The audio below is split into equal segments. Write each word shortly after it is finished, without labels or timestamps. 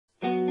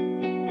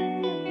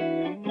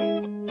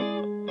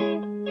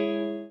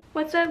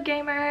What's up,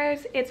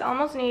 gamers? It's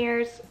almost New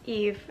Year's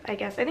Eve, I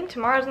guess. I think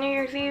tomorrow's New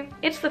Year's Eve.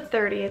 It's the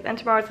 30th and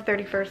tomorrow's the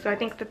 31st, so I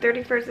think the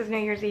 31st is New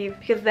Year's Eve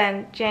because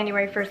then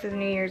January 1st is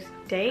New Year's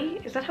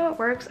Day. Is that how it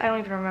works? I don't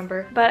even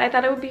remember. But I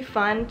thought it would be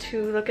fun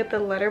to look at the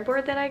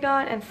letterboard that I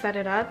got and set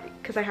it up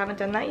because I haven't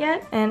done that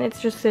yet. And it's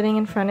just sitting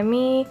in front of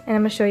me and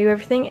I'm gonna show you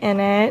everything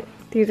in it.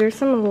 These are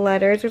some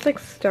letters. There's like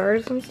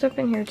stars and stuff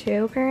in here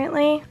too,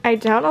 apparently. I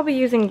doubt I'll be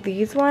using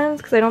these ones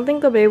because I don't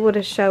think they'll be able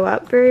to show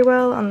up very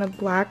well on the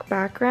black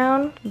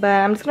background.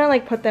 But I'm just gonna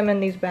like put them in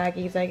these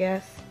baggies, I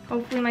guess.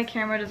 Hopefully my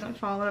camera doesn't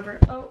fall over.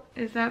 Oh,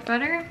 is that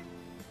better?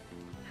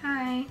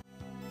 Hi.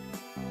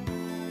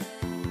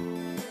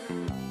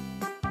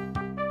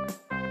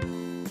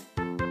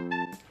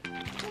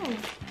 Oh.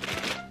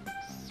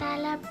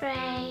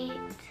 Celebrate.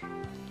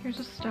 Here's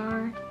a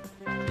star.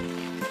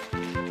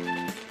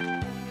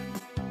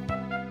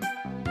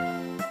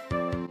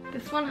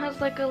 This one has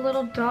like a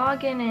little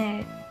dog in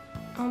it.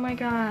 Oh my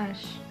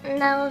gosh.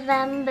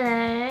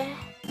 November.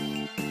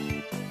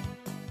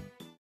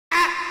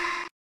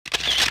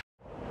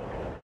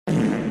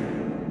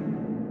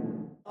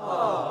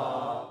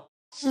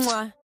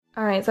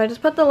 Alright, so I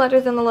just put the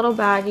letters in the little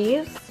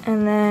baggies.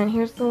 And then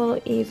here's the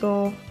little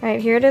easel. Alright,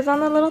 here it is on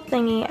the little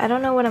thingy. I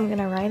don't know what I'm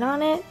gonna write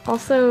on it.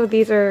 Also,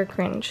 these are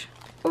cringe.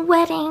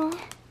 Wedding.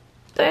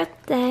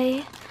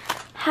 Birthday.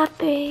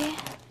 Happy.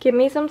 Give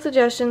me some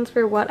suggestions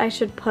for what I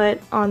should put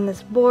on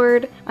this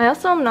board. I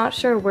also am not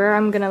sure where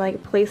I'm gonna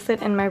like place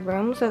it in my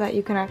room so that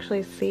you can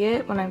actually see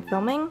it when I'm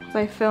filming. So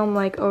I film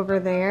like over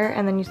there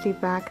and then you see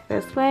back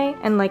this way.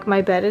 And like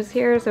my bed is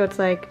here, so it's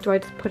like, do I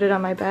just put it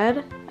on my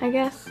bed, I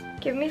guess?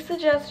 Give me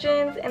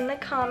suggestions in the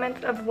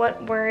comments of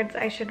what words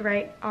I should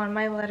write on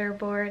my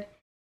letterboard.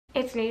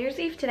 It's New Year's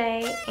Eve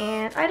today,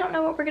 and I don't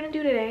know what we're gonna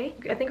do today.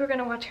 I think we're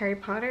gonna watch Harry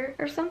Potter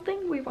or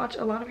something. We watch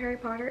a lot of Harry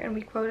Potter and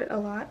we quote it a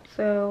lot,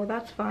 so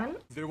that's fun.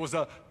 There was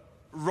a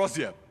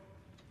Rosier.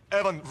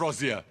 Evan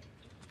Rosier.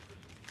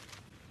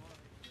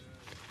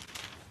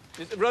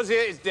 Rosier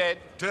is dead.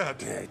 Dead?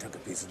 Yeah, he took a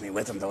piece of me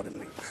with him, though,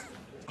 didn't he?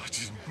 I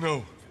didn't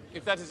know.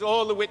 If that is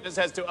all the witness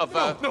has to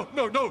offer...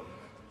 No.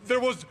 There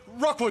was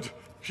Rockwood.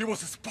 He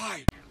was a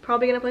spy.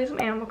 Probably gonna play some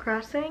Animal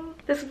Crossing.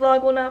 This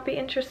vlog will not be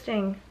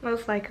interesting,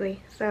 most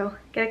likely, so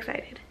get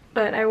excited.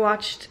 But I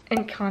watched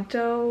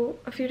Encanto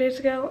a few days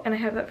ago, and I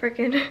have that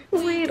freaking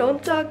 "We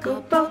don't talk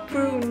about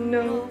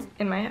Bruno"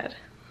 in my head.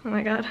 Oh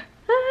my god. Ah!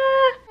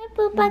 Hi,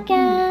 Poop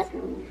Bucket.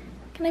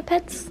 Can I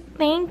pets?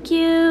 Thank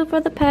you for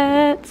the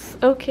pets.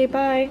 Okay,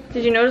 bye.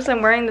 Did you notice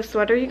I'm wearing the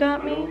sweater you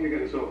got me? You're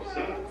getting so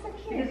upset.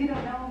 Because you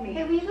don't know me.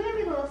 Hey, we usually have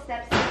little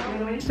steps.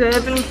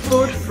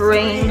 7-foot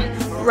frame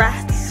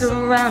wraps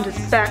around his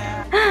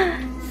back.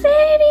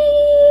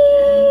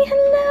 Sadie!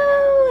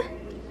 Hello!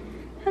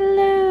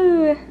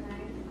 Hello!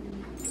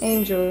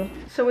 Angel.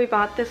 So we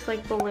bought this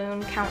like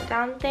balloon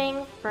countdown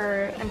thing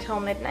for until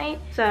midnight.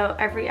 So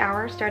every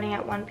hour starting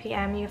at 1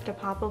 p.m. you have to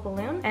pop a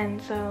balloon.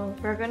 And so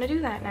we're gonna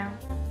do that now.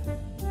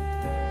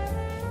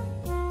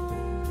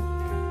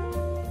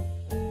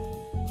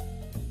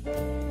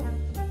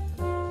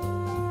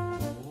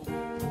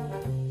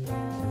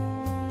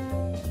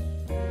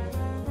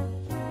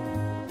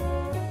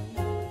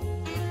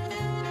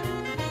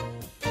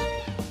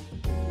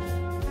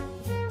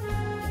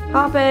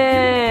 Pop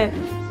it!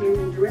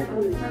 Standing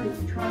directly in front of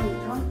you, trying to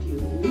talk to you,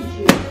 and meet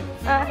you.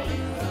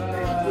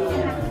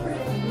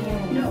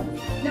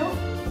 No.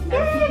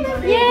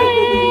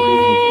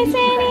 Yay,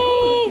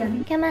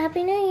 Sadie! Come on,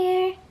 Happy New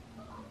Year.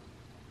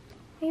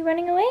 Are you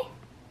running away?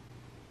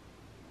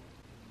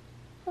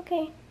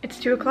 Okay. It's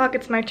 2 o'clock.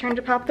 It's my turn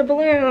to pop the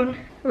balloon.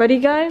 Ready,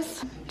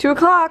 guys? 2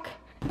 o'clock.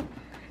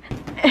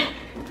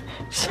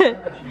 Shit.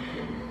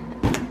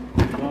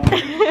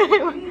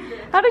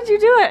 How did you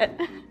do it?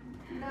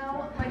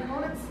 No, like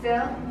hold it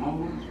still,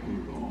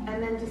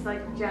 and then just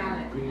like jab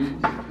it.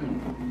 No,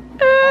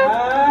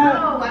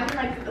 I mean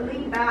like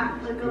lean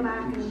back, like go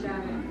back and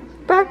jab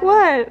it. Back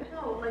what?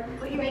 No, like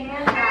put your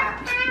hand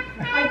back.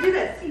 Like do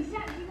this.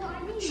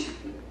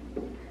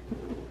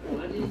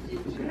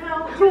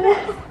 No, do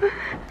this.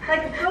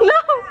 Like go No.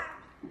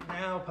 back.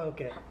 Now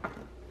poke it.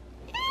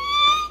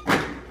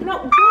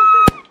 No, go.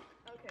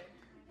 Okay.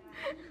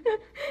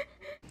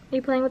 Are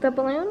you playing with that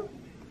balloon?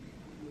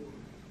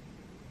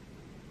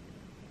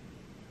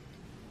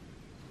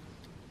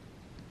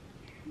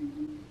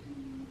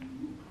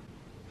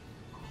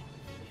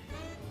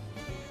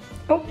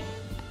 Oh,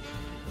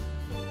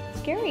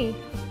 scary.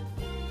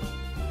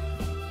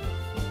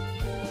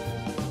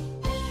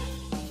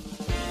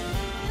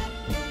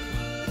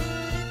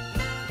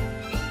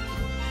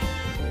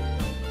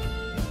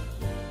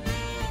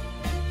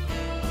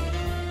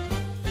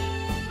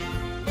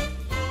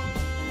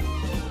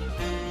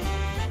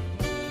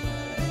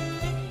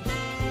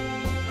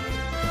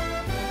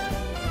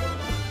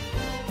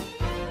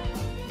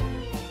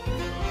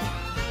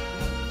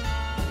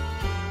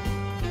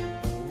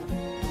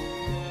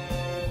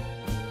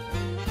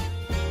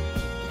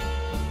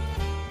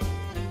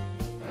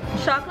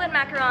 Chocolate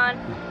macaron,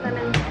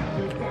 lemon.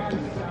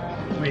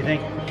 What do you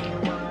think?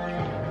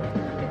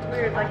 It's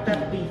weird like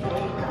that.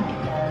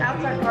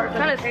 outside part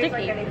Kinda doesn't taste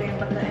like sticky. anything,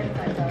 but the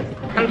inside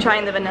does. I'm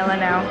trying the vanilla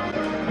now.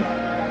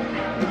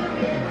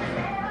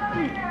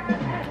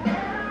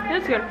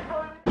 It's good.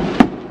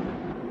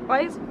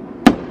 Why is...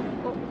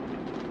 Oh.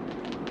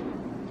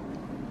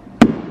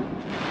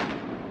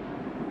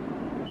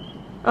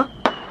 Oh.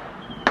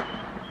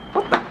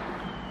 What the?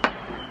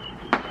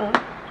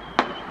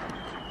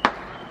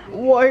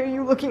 Why are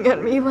you looking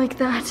at me like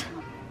that?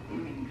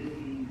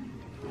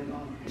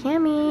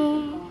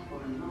 Cammy,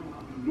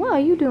 what are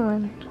you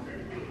doing?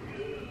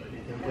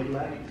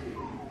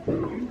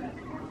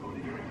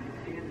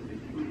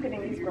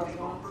 Getting these girls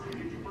ones.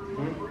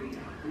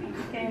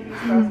 Getting these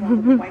girls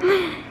ones with the white.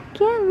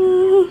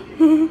 Cammy.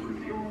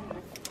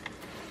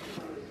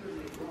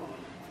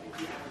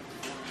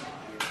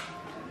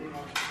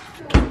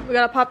 We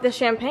gotta pop this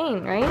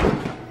champagne, right?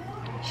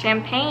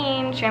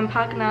 Champagne,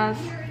 champagnas,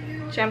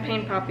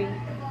 champagne poppy.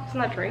 Isn't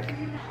that Drake?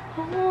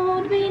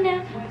 Hold me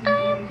now,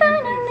 I am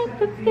finally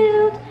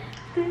fulfilled.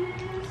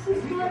 This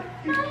is what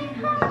my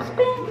heart's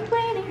been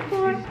waiting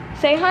for.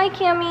 Say hi,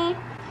 Cammy.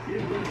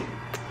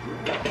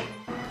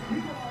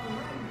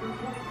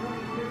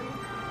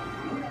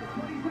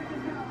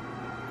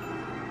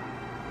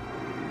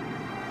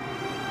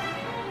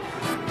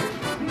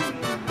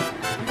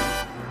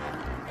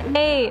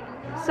 Eight,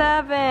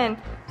 7,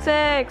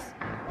 6,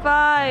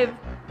 5,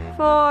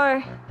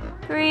 4,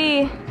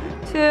 3,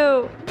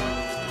 2,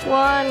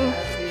 1.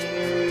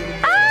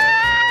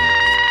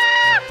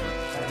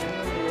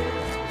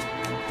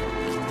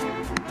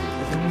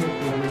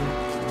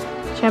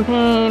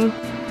 Champagne.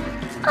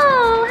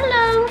 Oh,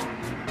 hello.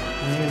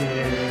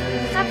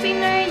 Happy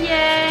New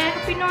Year.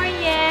 Happy New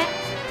Year.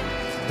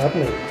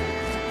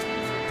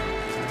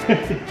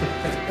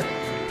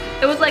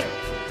 It was like,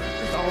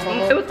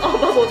 it was all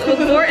bubbles. It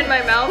was more in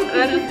my mouth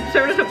and I just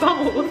turned into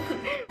bubbles.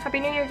 Happy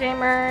New Year,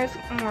 gamers.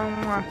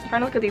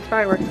 Trying to look at these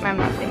fireworks and I'm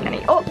not seeing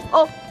any. Oh,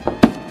 oh.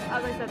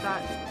 As I said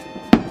that.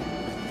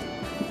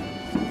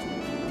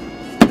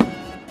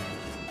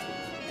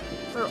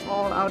 We're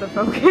all out of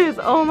focus.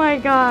 Oh my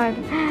god.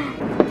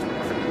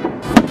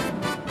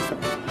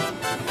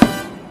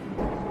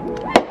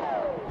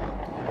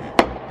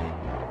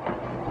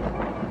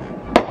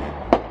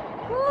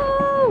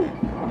 Woo!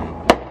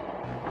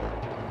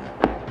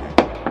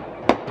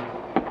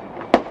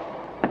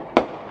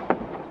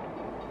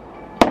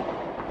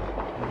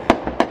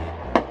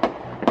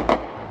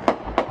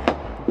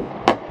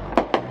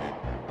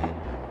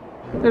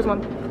 There's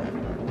one.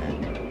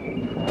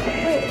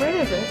 Wait, where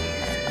is it?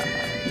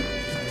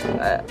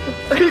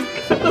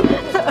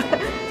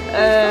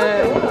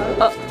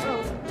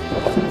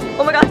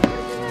 Oh my god!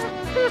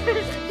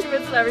 She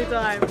misses every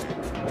time.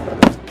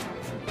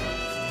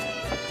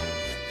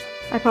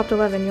 I popped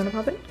 11. You wanna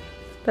pop it?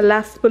 The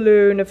last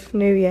balloon of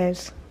New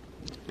Year's.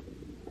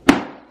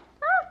 Woo!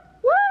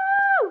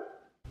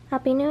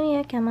 Happy New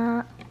Year, come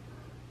on.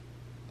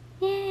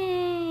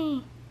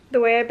 Yay! The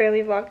way I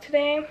barely vlogged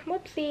today,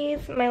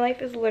 whoopsies. My life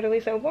is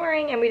literally so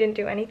boring and we didn't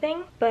do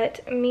anything.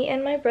 But me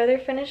and my brother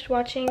finished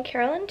watching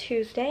Carol and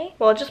Tuesday.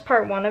 Well, just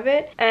part 1 of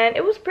it. And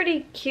it was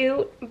pretty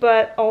cute,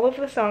 but all of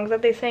the songs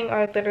that they sing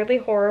are literally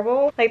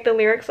horrible. Like the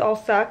lyrics all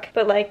suck,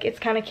 but like it's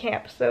kind of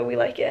camp, so we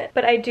like it.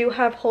 But I do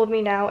have Hold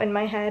Me Now in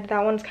my head.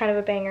 That one's kind of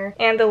a banger.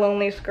 And The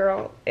Loneliest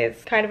Girl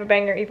is kind of a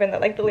banger even though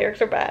like the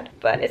lyrics are bad.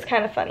 But it's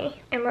kind of funny.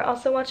 And we're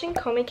also watching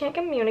Comey Can't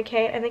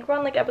Communicate. I think we're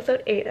on like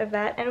episode 8 of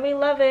that and we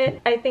love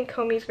it. I think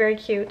Comey's very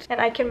cute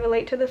and I can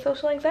relate to the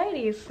social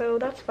anxieties, so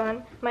that's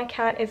fun. My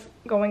cat is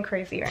going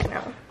crazy right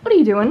now. What are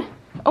you doing?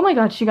 Oh my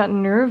god, she got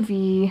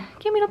nervy.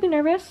 Cammy, don't be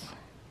nervous.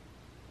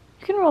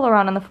 You can roll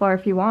around on the floor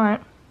if you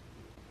want.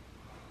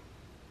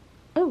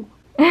 Oh.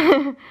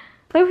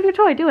 Play with your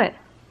toy, do it.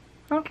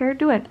 I don't care,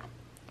 do it.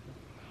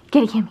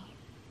 Get it, Cammy.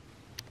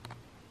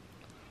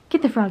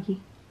 Get the froggy.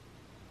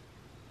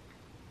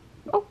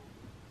 Oh.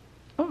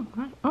 Oh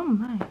my, oh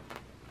my.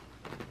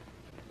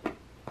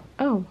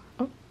 Oh,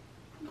 oh.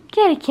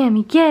 Get it,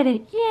 Cammy, get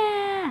it.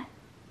 Yeah.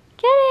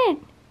 Get it.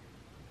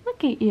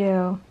 Look at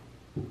you.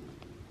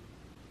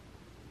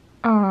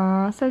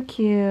 Aw, so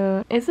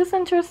cute. Is this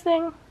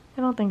interesting?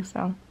 I don't think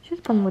so.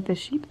 She's playing with this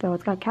sheep though.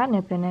 It's got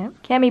catnip in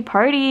it. Cammy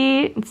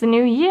party. It's a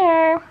new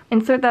year.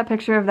 Insert that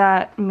picture of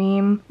that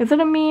meme. Is it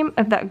a meme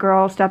of that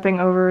girl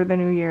stepping over the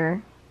new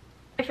year?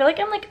 I feel like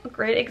I'm like a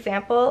great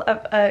example of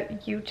a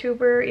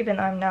YouTuber, even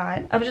though I'm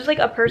not, of just like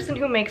a person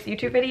who makes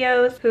YouTube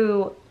videos,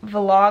 who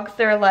vlogs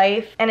their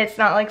life, and it's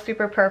not like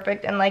super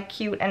perfect and like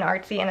cute and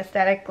artsy and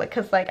aesthetic, like,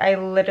 cause like I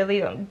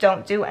literally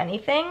don't do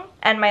anything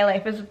and my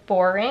life is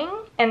boring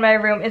and my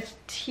room is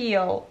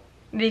teal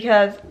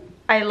because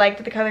I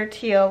liked the color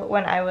teal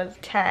when I was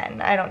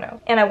 10, I don't know.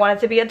 And I wanted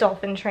to be a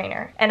dolphin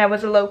trainer and I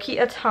was low-key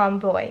a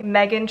tomboy,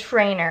 Megan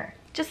Trainor.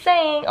 Just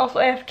saying. Also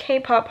I have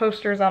K-pop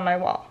posters on my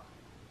wall.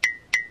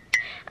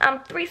 I'm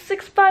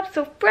 365,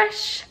 so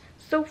fresh,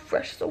 so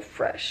fresh, so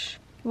fresh.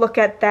 Look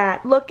at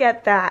that, look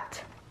at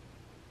that.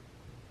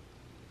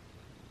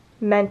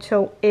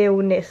 Mental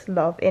illness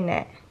love in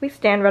it. We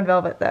stand Red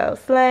Velvet though,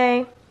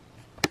 slay.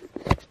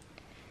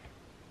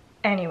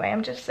 Anyway,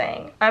 I'm just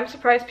saying, I'm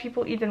surprised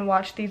people even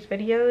watch these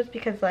videos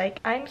because like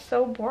I'm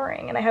so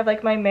boring and I have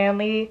like my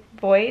manly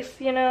voice,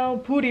 you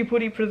know, puri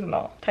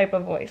prisoner type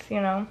of voice,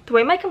 you know. The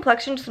way my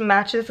complexion just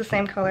matches the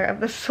same color of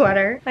the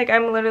sweater, like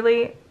I'm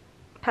literally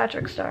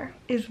Patrick Star.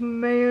 Is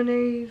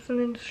mayonnaise an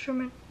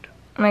instrument?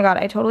 Oh my god,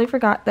 I totally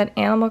forgot that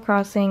Animal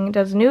Crossing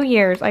does New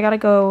Year's. We gotta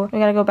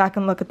go back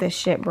and look at this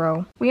shit,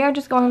 bro. We are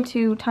just going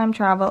to time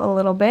travel a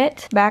little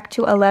bit, back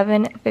to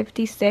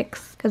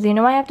 1156, because you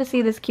know I have to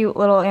see this cute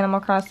little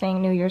Animal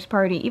Crossing New Year's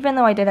party, even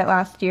though I did it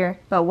last year,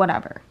 but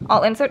whatever.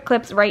 I'll insert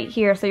clips right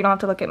here so you don't have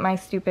to look at my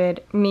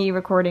stupid me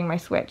recording my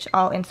Switch.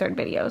 I'll insert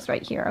videos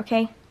right here,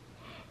 okay?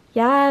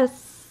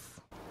 Yes!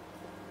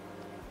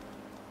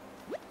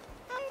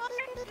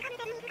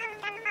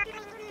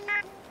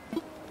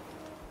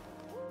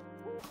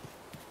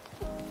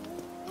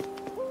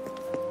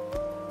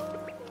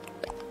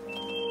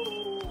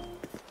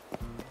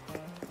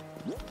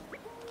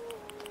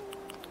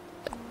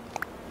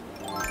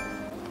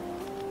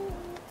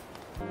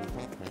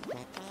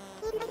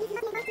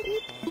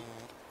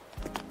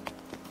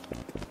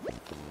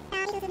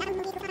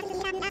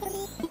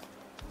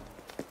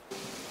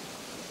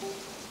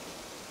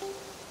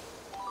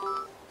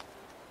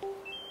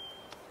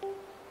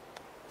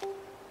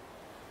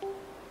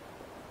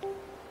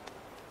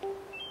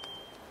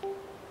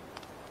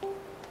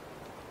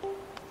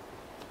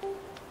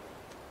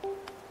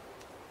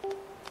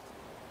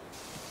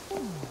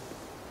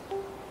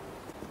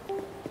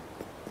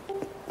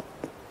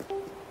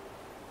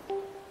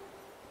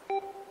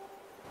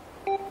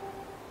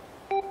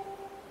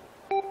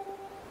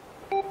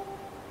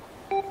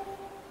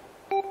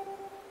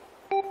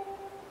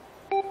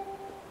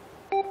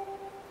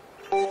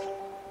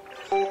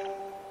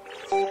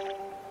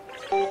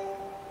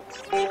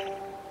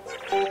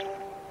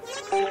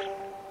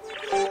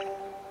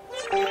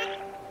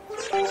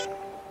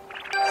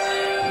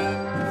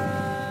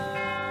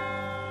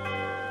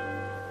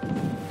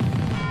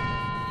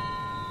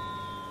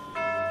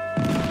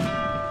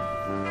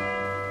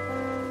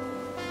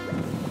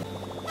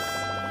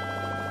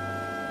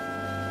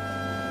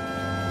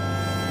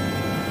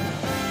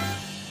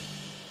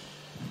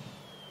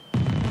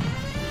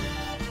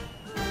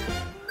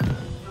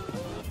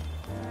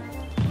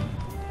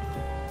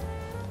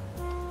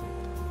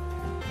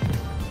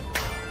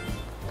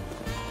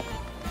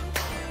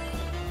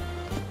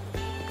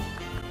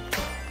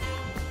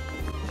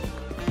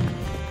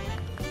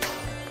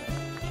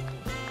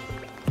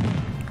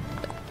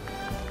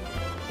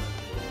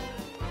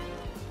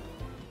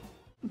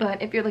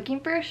 But if you're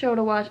looking for a show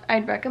to watch,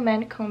 I'd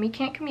recommend Comey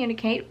Can't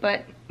Communicate,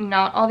 but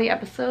not all the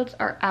episodes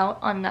are out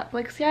on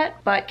Netflix yet.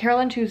 But Carol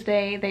and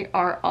Tuesday, they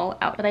are all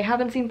out. But I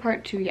haven't seen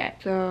part 2 yet.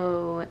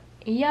 So,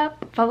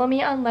 yep. Follow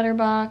me on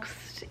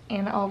Letterboxd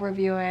and I'll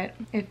review it.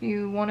 If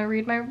you want to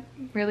read my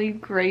really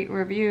great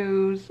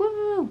reviews,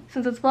 woo!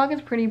 Since this vlog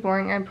is pretty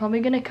boring, I'm probably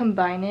going to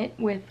combine it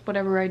with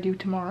whatever I do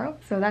tomorrow.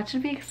 So that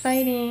should be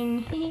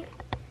exciting.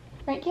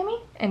 Right, Kimmy?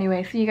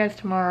 Anyway, see you guys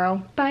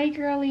tomorrow. Bye,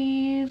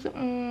 girlies.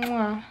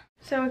 Mwah.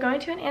 So we're going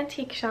to an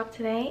antique shop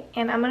today,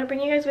 and I'm going to bring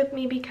you guys with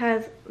me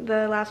because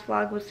the last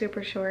vlog was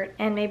super short,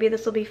 and maybe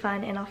this will be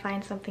fun and I'll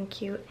find something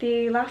cute.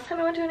 The last time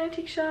I went to an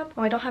antique shop,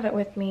 oh, I don't have it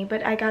with me,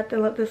 but I got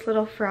this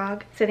little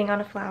frog sitting on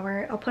a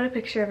flower. I'll put a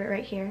picture of it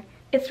right here.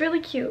 It's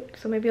really cute,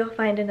 so maybe I'll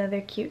find another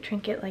cute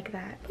trinket like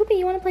that. Poopy,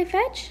 you want to play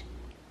fetch?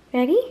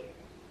 Ready?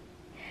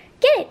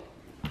 Get it!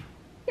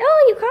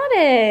 Oh, you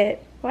caught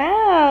it!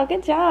 Wow,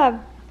 good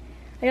job.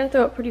 I gotta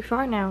throw it pretty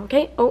far now,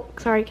 okay? Oh,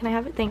 sorry, can I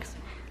have it? Thanks.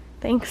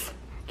 Thanks.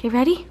 Okay,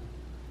 ready?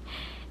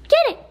 Get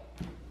it!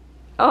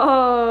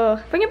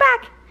 Oh, bring it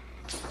back!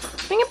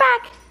 Bring it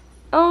back!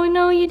 Oh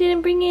no, you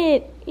didn't bring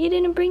it. You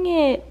didn't bring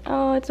it.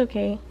 Oh, it's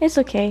okay. It's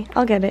okay.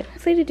 I'll get it.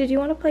 Sadie, did you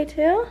want to play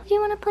too? Do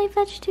you want to play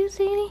fetch too,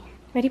 Sadie?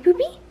 Ready,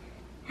 Poopy?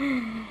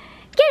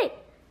 Get it!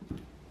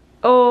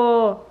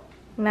 Oh,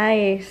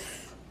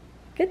 nice.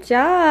 Good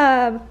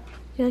job.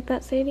 You like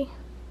that, Sadie?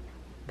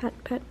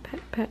 Pat, pat, pat,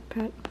 pat,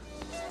 pat.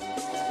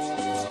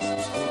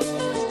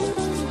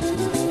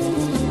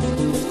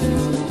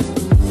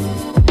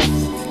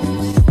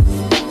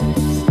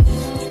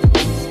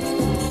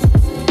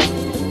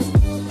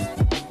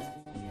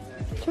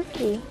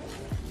 Turkey.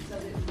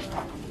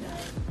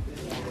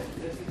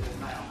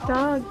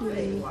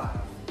 Doggy.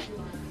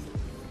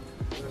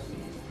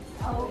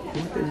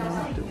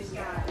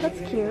 That's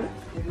cute.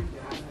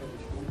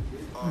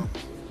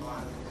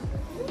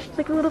 It's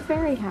like a little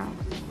fairy house.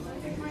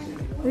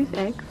 Are these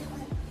eggs?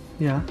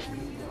 Yeah.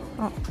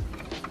 Oh.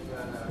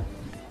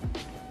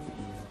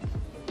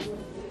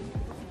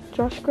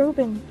 Josh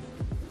Groban.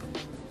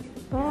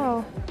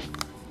 Wow.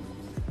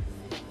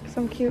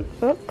 Some cute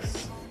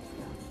books.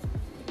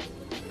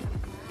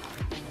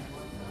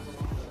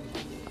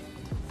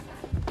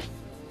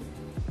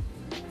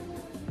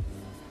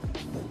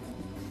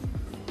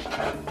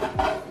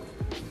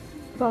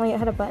 If only it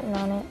had a button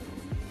on it.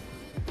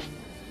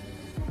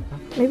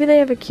 Maybe they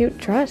have a cute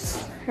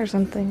dress or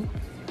something.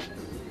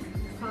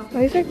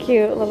 These are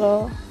cute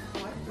little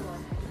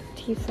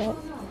tea set.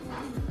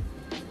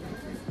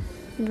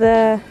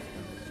 The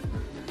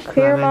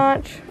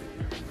Claremont.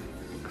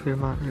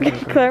 Claremont.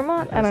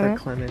 Claremont? I don't know.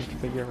 Clement,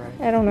 but you're right.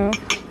 I don't know.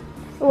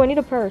 Oh, I need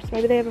a purse.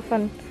 Maybe they have a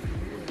fun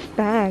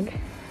bag.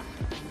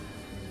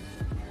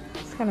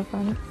 It's kind of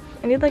fun.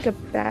 I need like a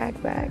bag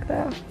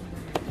though.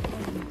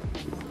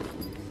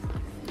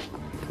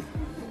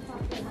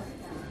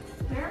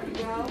 There we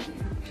go.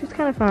 She's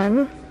kind of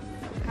fun.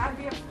 Gotta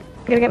be a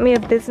Gotta get me a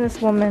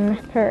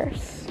businesswoman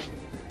purse.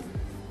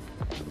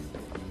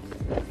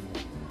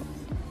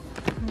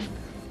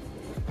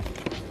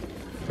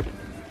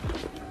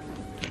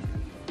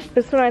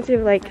 This reminds me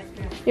of like,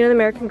 you know the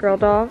American Girl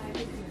doll?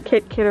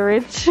 Kit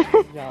Kitteridge.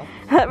 Yeah.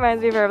 That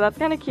reminds me of her. That's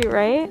kind of cute,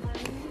 right?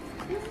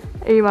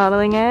 Are you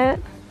modeling it?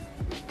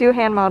 Do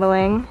hand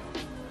modeling.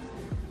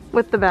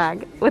 With the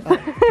bag. With the,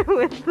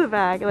 with the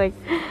bag. Like,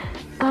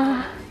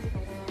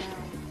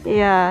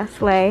 yeah,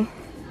 slay.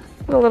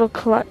 A little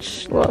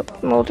clutch. A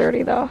little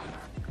dirty though.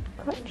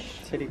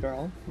 Clutch. City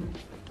girl.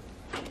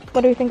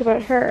 What do you think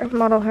about her?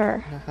 Model her.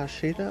 How's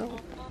she though?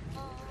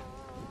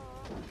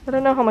 I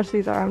don't know how much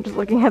these are. I'm just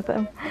looking at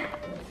them.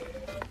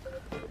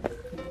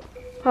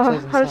 Oh,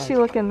 Says how does she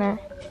inside. look in there?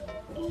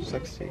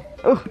 60.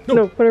 Oh,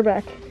 no, put her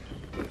back.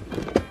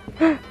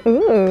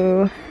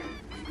 Ooh.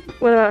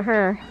 What about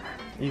her?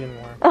 Even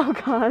more. Oh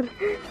god.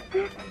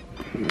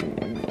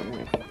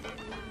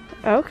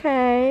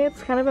 Okay,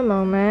 it's kind of a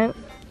moment.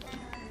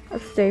 A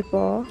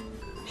staple.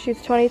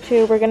 She's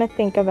 22, we're gonna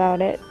think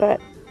about it, but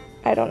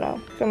I don't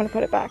know. So I'm gonna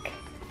put it back.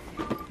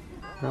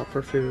 Not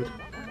for food.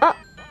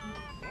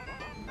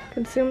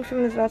 Consumed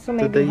from this vessel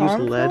may Did be they use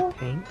harmful. lead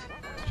paint?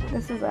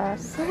 This is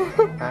us.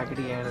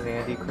 Raggedy Ann and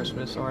Andy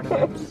Christmas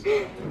ornaments.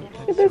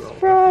 Look at this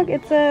frog.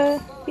 It's a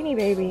beanie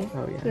baby.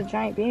 Oh It's yeah. a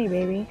giant beanie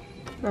baby.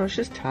 No, it's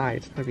just tie.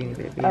 It's not a beanie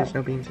baby. Oh. There's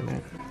no beans in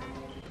it.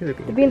 Here's a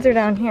The beanie. beans are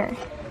down here.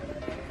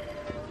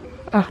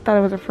 Oh, I thought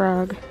it was a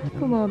frog. A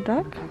little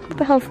duck. What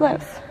the hell's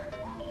this?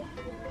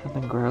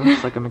 Something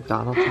gross, like a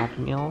McDonald's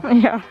Happy Meal.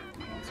 Yeah.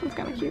 This one's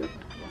kind of cute.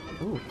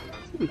 Ooh,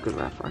 this would be a good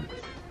reference.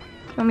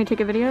 You want me to take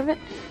a video of it?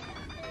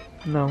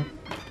 No.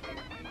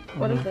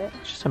 What is it?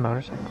 It's just a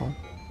motorcycle.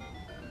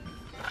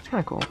 It's kind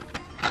of cool.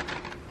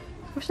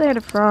 Wish they had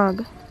a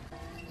frog.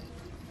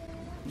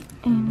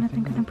 Ain't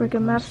nothing gonna break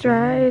up my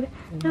stride.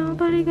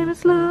 Nobody gonna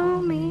slow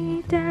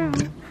me down.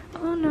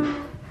 Oh no.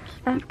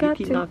 I've got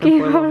to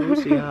keep on.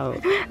 Lucy out.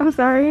 I'm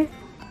sorry.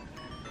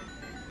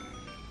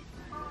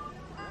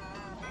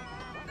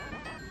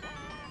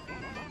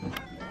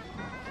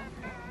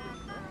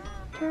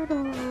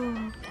 Turtle.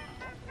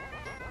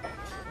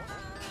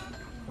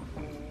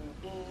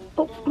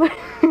 Oh.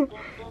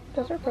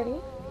 Those are pretty.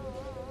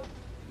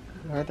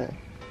 Where are they?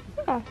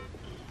 Oh.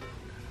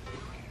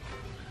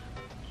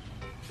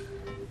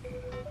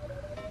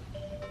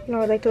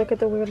 No, I like to look at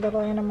the weird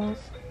little animals.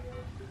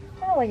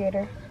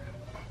 Alligator.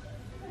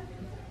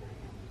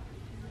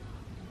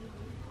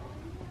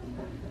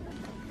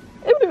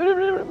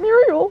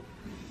 Muriel.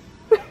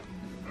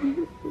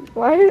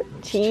 Why?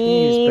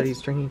 Cheese, but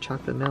he's drinking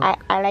chocolate milk.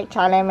 I like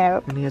chocolate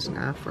milk. And he has an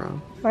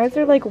afro. Why is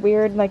there like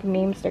weird like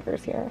meme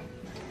stickers here?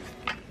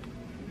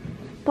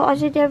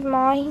 Positive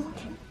mind,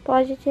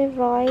 positive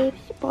vibes,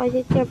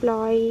 positive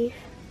life.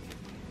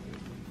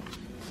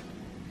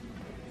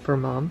 For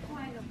mom?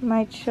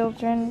 My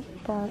children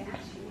bark.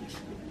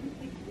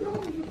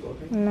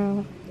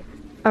 No.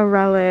 A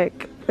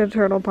relic, the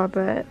turtle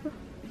puppet.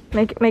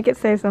 Make it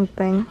say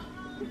something.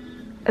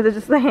 Is it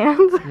just the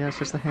hands? Yeah, it's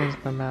just the hands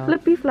and the mouth.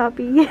 Flippy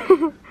floppy.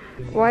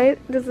 Why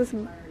does this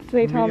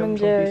say Tom and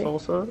Jerry?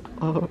 Salsa?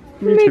 Oh,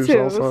 Me too,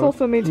 salsa.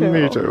 salsa me too.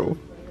 Me too.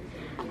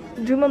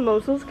 Do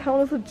mimosas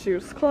count as a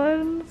juice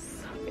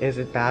cleanse? Is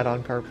it bad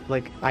on purpose?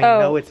 Like, I Oh.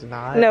 know it's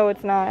not. No,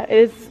 it's not.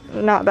 It's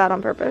not bad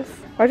on purpose.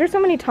 Why are there so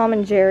many Tom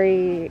and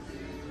Jerry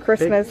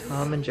Christmas? Big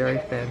Tom and Jerry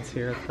fans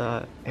here at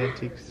the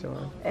antique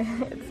store.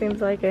 It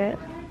seems like it.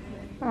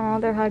 Oh,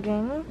 they're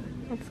hugging.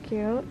 That's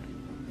cute.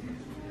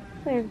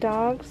 They have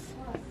dogs.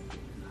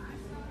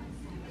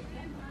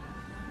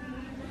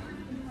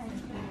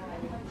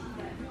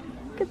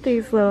 Look at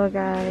these little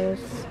guys.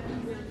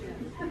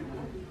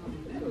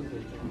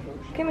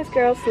 Okay, Miss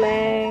Girl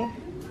Slay.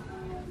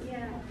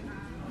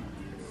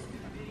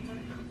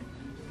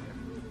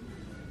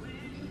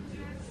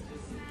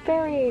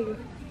 Fairy.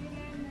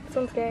 This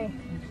one's gay.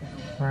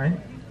 Right?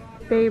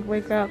 Babe,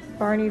 wake up.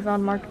 Barney's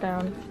on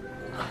markdown.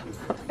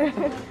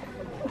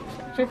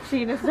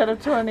 15 instead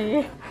of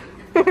 20.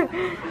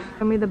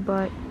 Show me the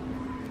butt.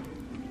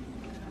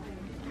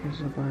 Here's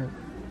the butt.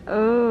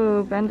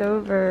 Oh, bend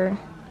over.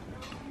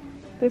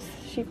 This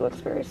sheep looks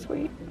very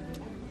sweet.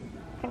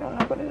 I don't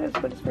know what it is,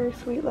 but it's very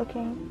sweet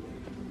looking.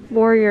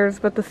 Warriors,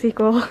 but the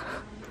sequel.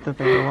 The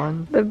bear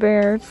one? The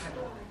bears.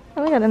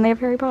 Oh my god, and they have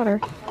Harry Potter.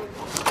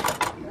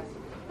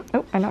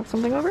 Oh, I knocked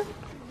something over.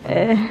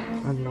 I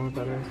don't know what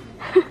that is.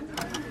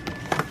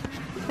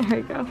 There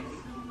you go.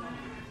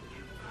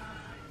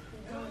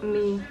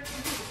 Me.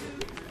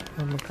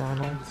 Oh,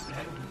 McDonald's.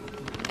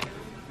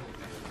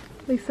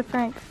 Lisa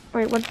Frank.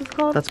 Wait, what's this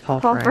called? That's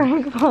Paul Paul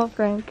Frank. Frank. Paul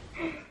Frank.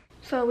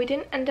 So we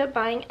didn't end up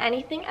buying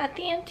anything at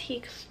the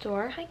antique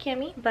store. Hi,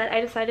 Cammy. But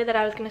I decided that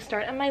I was going to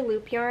start on my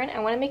loop yarn. I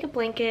want to make a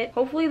blanket.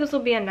 Hopefully this will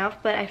be enough,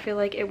 but I feel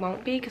like it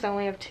won't be because I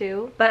only have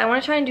 2. But I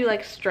want to try and do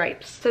like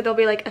stripes. So there'll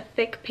be like a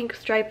thick pink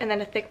stripe and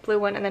then a thick blue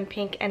one and then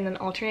pink and then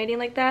alternating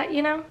like that,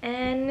 you know?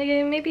 And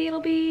maybe it'll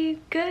be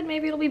good,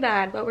 maybe it'll be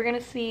bad, but we're going to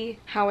see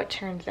how it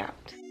turns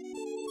out.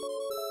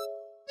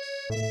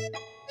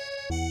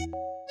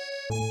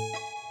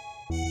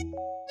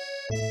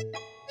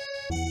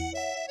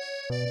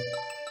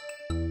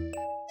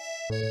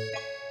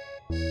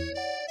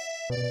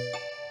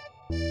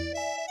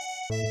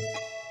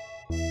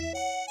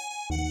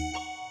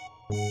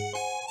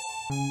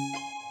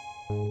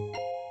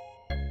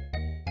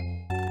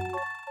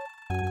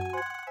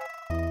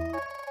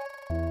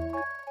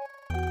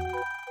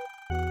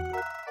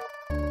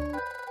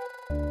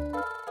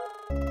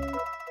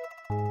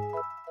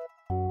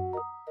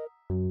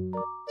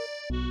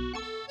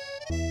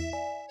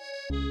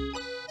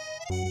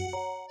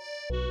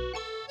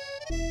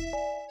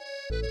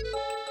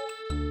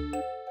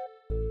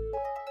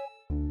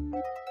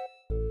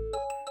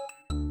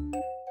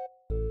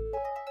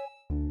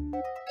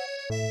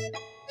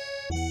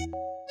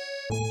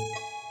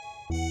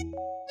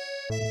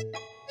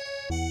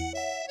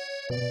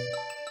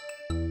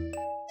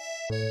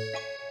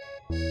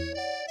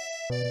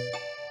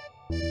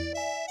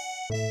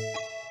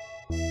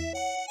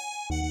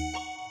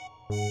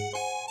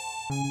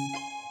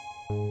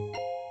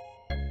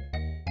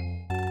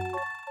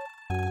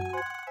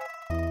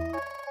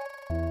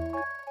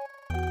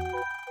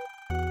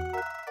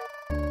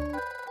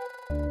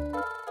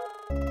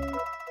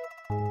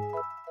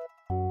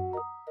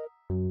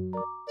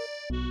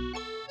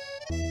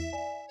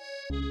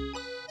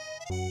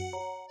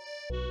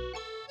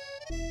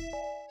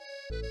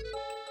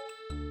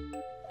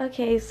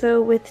 Okay,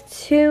 so with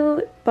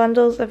 2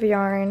 bundles of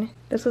yarn,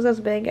 this was as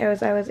big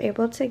as I was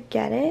able to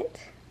get it.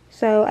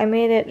 So I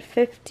made it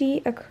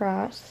 50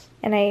 across,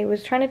 and I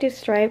was trying to do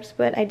stripes,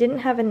 but I didn't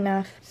have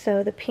enough.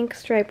 So the pink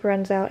stripe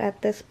runs out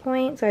at this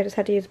point, so I just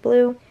had to use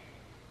blue.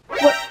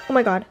 What? Oh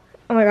my god.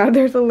 Oh my god,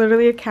 there's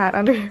literally a cat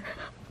under here.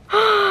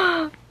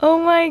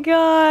 Oh my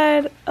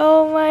god.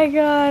 Oh my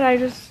god. I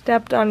just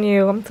stepped on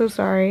you. I'm so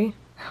sorry.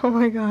 Oh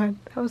my god.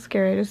 That was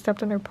scary. I just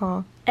stepped on her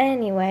paw.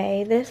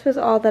 Anyway, this was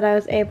all that I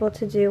was able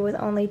to do with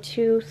only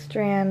 2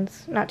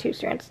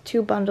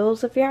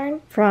 bundles of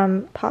yarn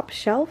from Pop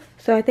Shelf.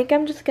 So I think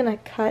I'm just gonna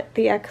cut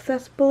the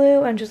excess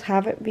blue and just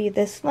have it be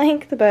this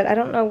length, but I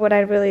don't know what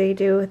I'd really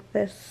do with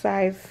this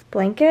size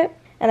blanket.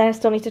 And then I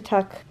still need to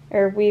tuck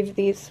or weave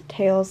these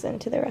tails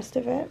into the rest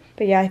of it.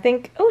 But yeah, I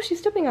think, oh, she's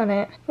stepping on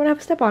it. Wanna have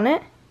a step on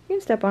it? You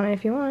can step on it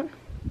if you want.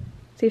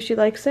 See if she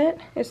likes it.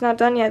 It's not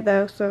done yet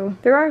though, so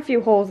there are a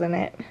few holes in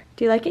it.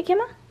 Do you like it,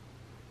 Kimma?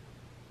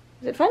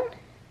 Is it fun? Do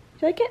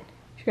you like it?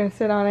 She's gonna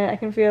sit on it. I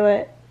can feel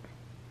it.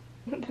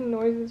 The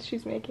noises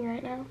she's making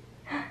right now.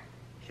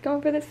 She's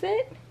going for the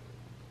sit.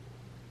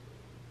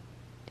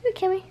 Do it,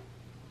 Kimmy.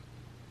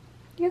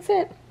 You can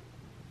sit.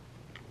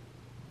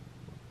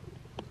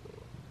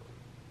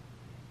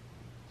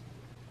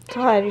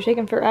 God, you're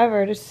taking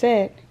forever. Just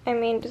sit. I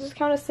mean, does this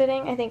count as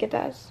sitting? I think it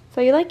does. So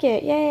you like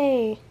it.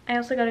 Yay. I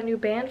also got a new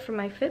band for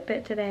my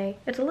Fitbit today.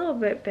 It's a little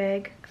bit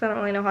big because I don't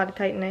really know how to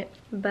tighten it.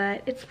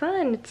 But it's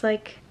fun. It's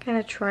like kind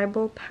of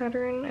tribal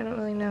pattern. I don't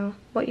really know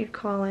what you'd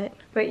call it.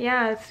 But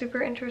yeah, it's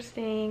super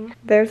interesting.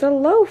 There's a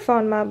loaf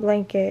on my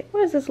blanket.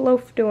 What is this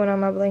loaf doing on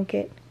my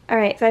blanket?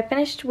 Alright, so I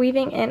finished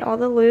weaving in all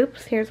the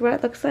loops. Here's what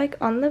it looks like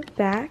on the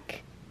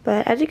back.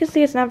 But as you can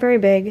see, it's not very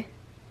big.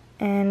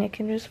 And it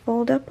can just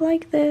fold up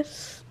like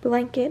this.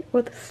 Blanket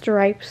with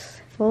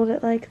stripes. Fold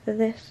it like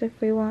this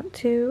if we want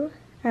to.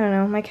 I don't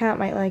know, my cat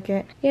might like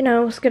it. You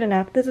know, it's good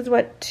enough. This is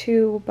what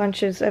 2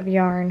 bunches of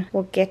yarn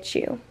will get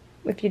you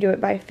if you do it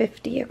by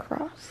 50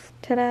 across.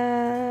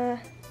 Ta-da!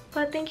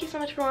 But thank you so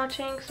much for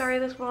watching. Sorry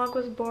this vlog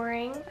was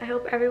boring. I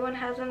hope everyone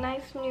has a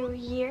nice new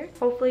year.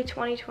 Hopefully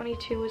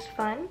 2022 was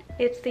fun.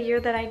 It's the year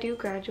that I do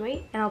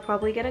graduate, and I'll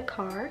probably get a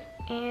car.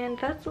 And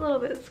that's a little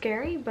bit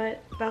scary,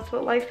 but that's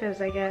what life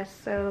is, I guess.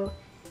 So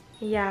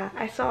yeah,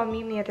 I saw a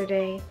meme the other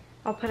day.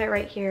 I'll put it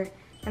right here.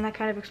 And that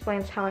kind of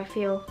explains how I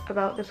feel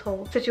about this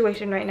whole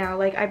situation right now.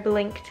 Like, I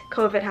blinked,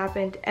 COVID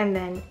happened, and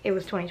then it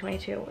was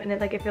 2022. And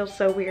it feels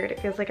so weird. It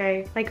feels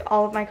like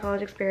all of my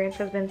college experience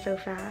has been so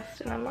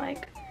fast. And I'm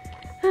like,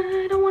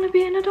 I don't want to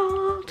be an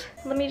adult.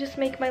 Let me just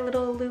make my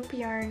little loop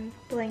yarn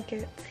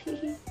blankets.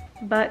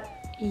 But,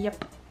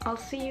 yep. I'll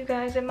see you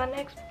guys in my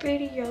next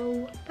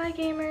video. Bye,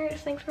 gamers.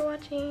 Thanks for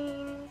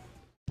watching.